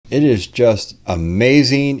It is just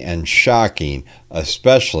amazing and shocking,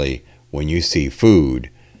 especially when you see food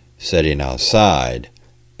sitting outside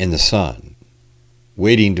in the sun,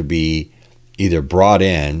 waiting to be either brought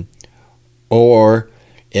in, or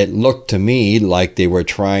it looked to me like they were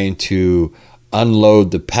trying to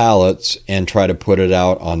unload the pallets and try to put it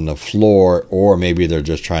out on the floor, or maybe they're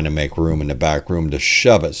just trying to make room in the back room to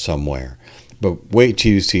shove it somewhere. But wait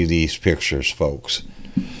till you see these pictures, folks.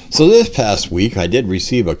 So this past week, I did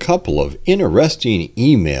receive a couple of interesting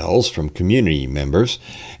emails from community members,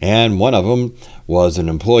 and one of them was an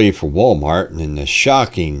employee for Walmart, and the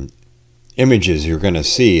shocking images you're going to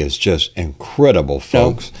see is just incredible,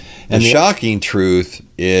 folks. And the shocking truth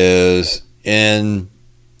is in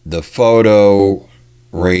the photo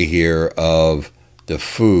right here of the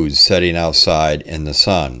food sitting outside in the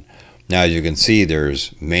sun. Now, as you can see,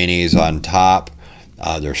 there's mayonnaise on top.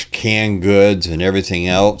 There's canned goods and everything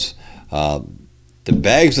else. The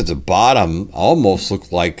bags at the bottom almost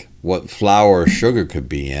look like what flour or sugar could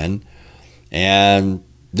be in. And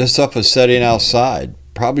this stuff is sitting outside,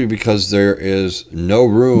 probably because there is no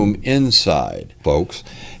room inside, folks.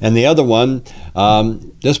 And the other one,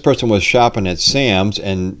 this person was shopping at Sam's,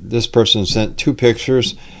 and this person sent 2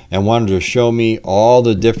 pictures and wanted to show me all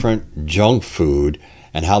the different junk food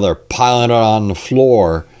and how they're piling it on the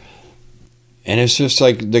floor. And it's just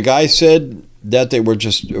like the guy said that it was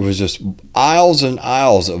just aisles and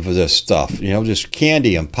aisles of this stuff, you know, just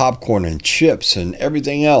candy and popcorn and chips and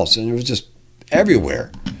everything else. And it was just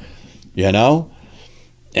everywhere, you know.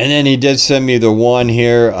 And then he did send me the one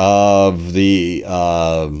here of the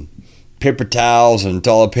paper towels and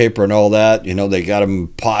toilet paper and all that. You know, they got them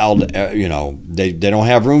piled, you know, they don't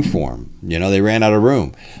have room for them. You know, they ran out of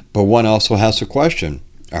room. But one also has the question,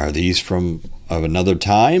 are these from of another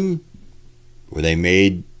time? Were they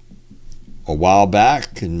made a while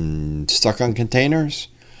back and stuck on containers?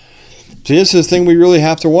 See, this is the thing we really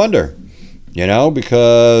have to wonder, you know,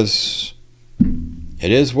 because it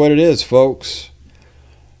is what it is, folks.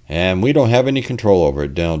 And we don't have any control over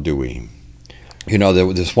it, now do we? You know,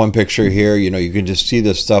 this one picture here, you know, you can just see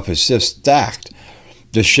this stuff is just stacked.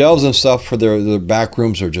 The shelves and stuff for their back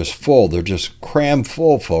rooms are just full. They're just crammed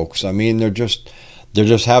full, folks. I mean, they're just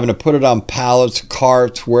having to put it on pallets,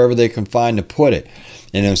 carts, wherever they can find to put it.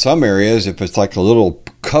 And in some areas, if it's like a little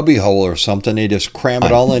cubby hole or something, they just cram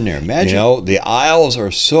it all in there. Imagine, you know, the aisles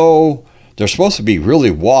are they're supposed to be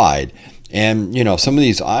really wide. And, you know, some of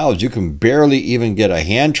these aisles, you can barely even get a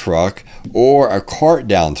hand truck or a cart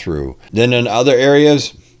down through. Then in other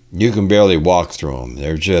areas, you can barely walk through them.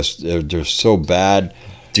 They're so bad.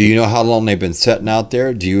 Do you know how long they've been sitting out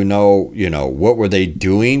there? Do you know, what were they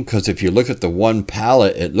doing? Because if you look at the one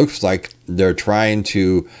pallet, it looks like they're trying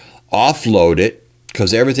to offload it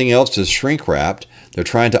because everything else is shrink wrapped. They're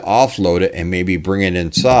trying to offload it and maybe bring it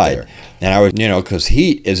inside. And I would, because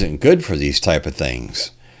heat isn't good for these type of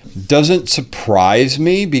things. Doesn't surprise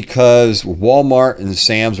me because Walmart and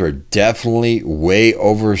Sam's are definitely way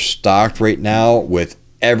overstocked right now with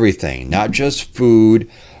everything, not just food,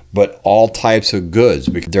 but all types of goods,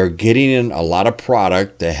 because they're getting in a lot of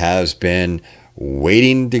product that has been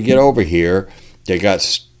waiting to get over here. They got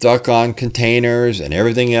stuck on containers and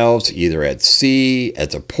everything else, either at sea,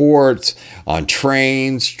 at the ports, on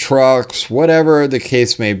trains, trucks, whatever the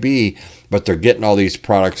case may be, but they're getting all these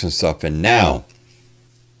products and stuff in now.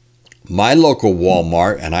 My local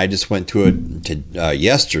Walmart, and I just went to it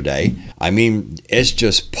yesterday, I mean, it's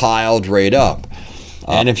just piled right up.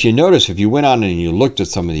 And if you notice, if you went on and you looked at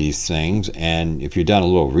some of these things, and if you've done a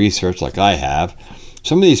little research like I have,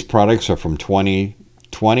 some of these products are from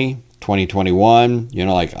 2020, 2021,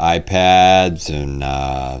 like iPads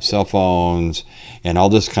and cell phones and all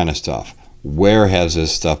this kind of stuff. Where has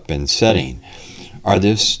this stuff been sitting? Are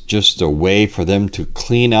this just a way for them to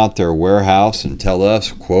clean out their warehouse and tell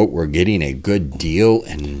us, quote, we're getting a good deal?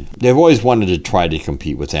 And they've always wanted to try to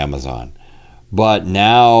compete with Amazon. But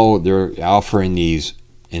now they're offering these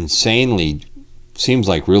insanely, seems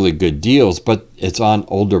like really good deals, but it's on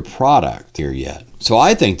older product here yet. So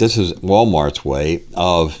I think this is Walmart's way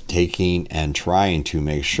of taking and trying to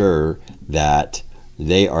make sure that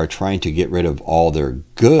they are trying to get rid of all their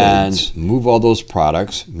goods and move all those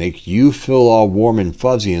products, make you feel all warm and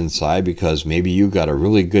fuzzy inside because maybe you got a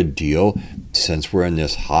really good deal. Since we're in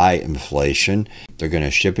this high inflation, they're going to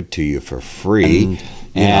ship it to you for free.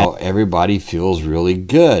 And everybody feels really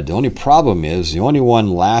good. The only problem is the only one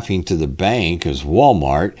laughing to the bank is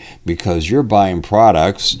Walmart, because you're buying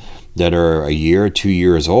products that are a year, 2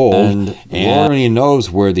 years old, and Lord only knows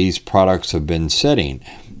where these products have been sitting.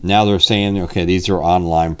 Now they're saying, okay, these are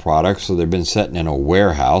online products, so they've been sitting in a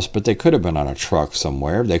warehouse, but they could have been on a truck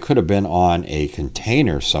somewhere. They could have been on a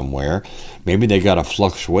container somewhere. Maybe they got a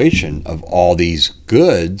fluctuation of all these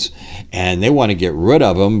goods, and they want to get rid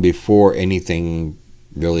of them before anything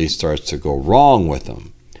really starts to go wrong with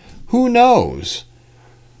them. Who knows?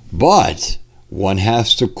 But one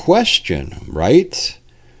has to question, right?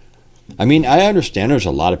 I mean, I understand there's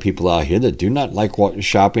a lot of people out here that do not like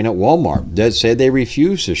shopping at Walmart, that say they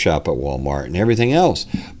refuse to shop at Walmart and everything else.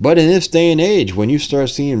 But in this day and age, when you start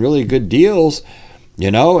seeing really good deals,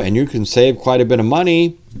 and you can save quite a bit of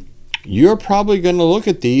money, you're probably going to look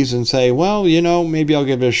at these and say, well, maybe I'll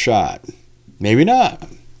give it a shot. Maybe not.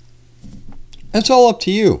 That's all up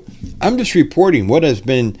to you. I'm just reporting what has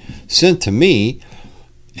been sent to me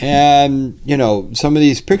and, some of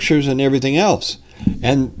these pictures and everything else.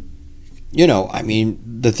 And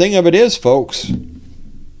the thing of it is, folks,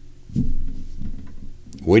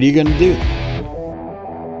 what are you going to do?